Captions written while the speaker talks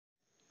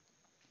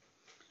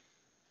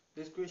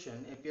This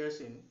question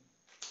appears in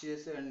Csir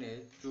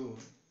June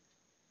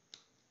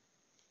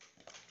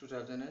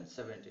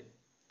 2017.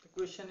 The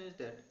question is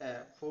that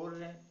a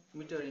 4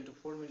 meter into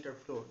 4 meter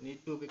floor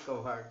need to be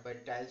covered by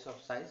tiles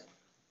of size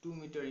 2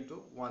 meter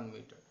into 1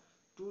 meter.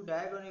 Two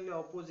diagonally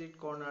opposite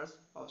corners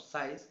of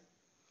size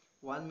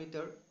 1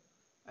 meter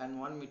and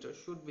 1 meter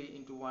should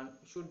be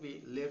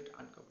left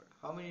uncovered.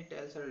 How many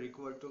tiles are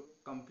required to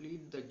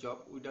complete the job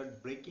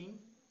without breaking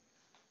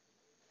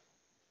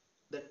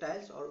the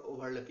tiles or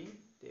overlapping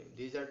them?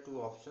 These are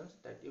two options,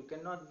 that you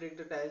cannot break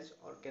the tiles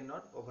or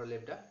cannot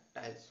overlap the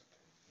tiles.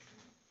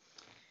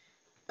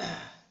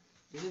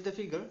 This is the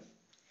figure.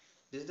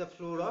 This is the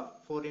floor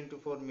of 4 into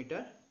 4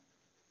 meter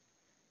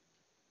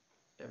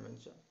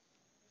dimension.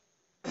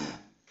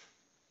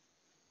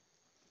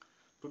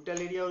 Total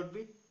area would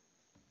be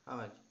how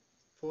much?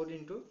 4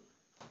 into,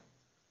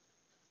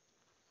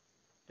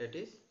 that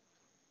is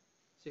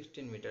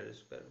 16 meter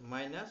square,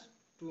 minus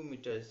 2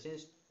 meters,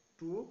 since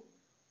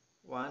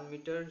 1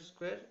 meter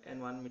square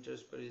and 1 meter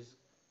square is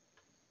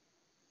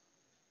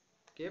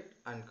kept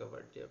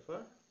uncovered,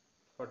 therefore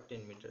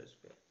 14 meter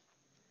square.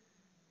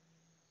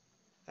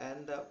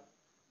 And the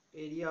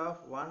area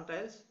of one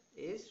tiles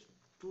is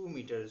 2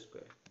 meter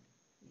square,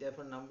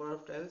 therefore number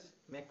of tiles,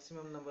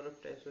 maximum number of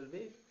tiles will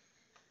be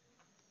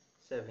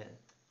 7.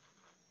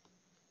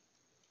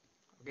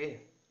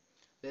 Okay,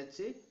 let's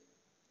see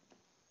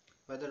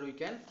whether we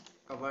can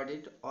cover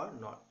it or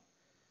not.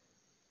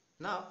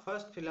 Now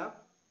first fill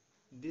up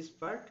this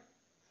part,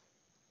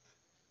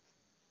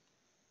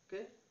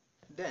 okay,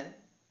 then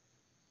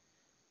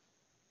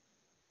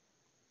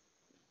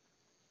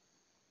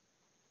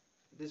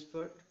this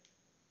part,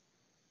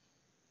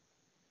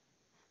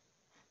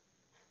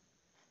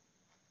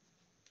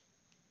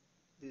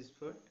 this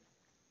part,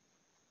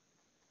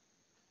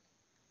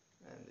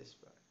 and this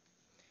part.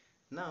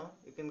 Now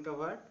you can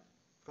cover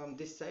from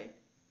this side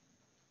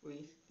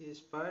with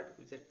this part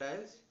with the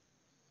tiles,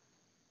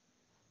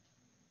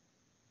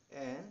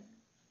 and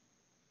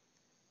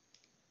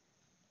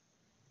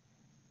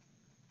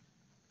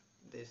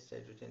this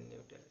side with the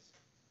new tiles.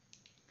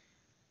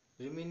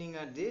 Remaining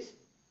are this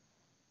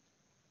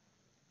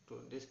two.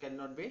 This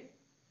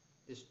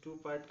two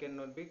part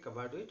cannot be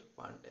covered with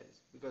one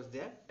tiles because they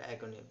are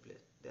diagonal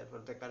placed.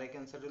 Therefore the correct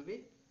answer will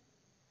be